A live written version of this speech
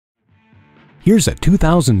Here's a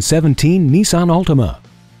 2017 Nissan Altima.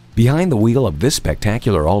 Behind the wheel of this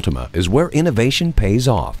spectacular Altima is where innovation pays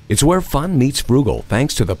off. It's where fun meets frugal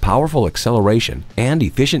thanks to the powerful acceleration and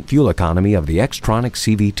efficient fuel economy of the Xtronic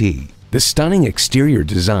CVT. The stunning exterior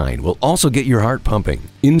design will also get your heart pumping.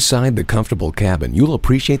 Inside the comfortable cabin, you'll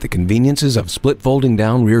appreciate the conveniences of split folding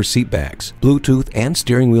down rear seatbacks, Bluetooth and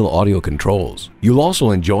steering wheel audio controls. You'll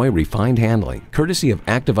also enjoy refined handling, courtesy of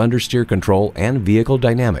active understeer control and vehicle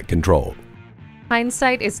dynamic control.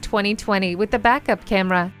 Hindsight is 20/20 with the backup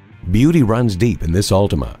camera. Beauty runs deep in this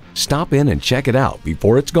Altima. Stop in and check it out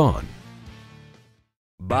before it's gone.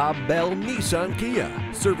 Bob Bell Nissan Kia,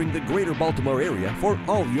 serving the greater Baltimore area for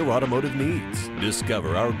all your automotive needs.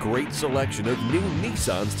 Discover our great selection of new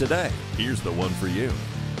Nissans today. Here's the one for you.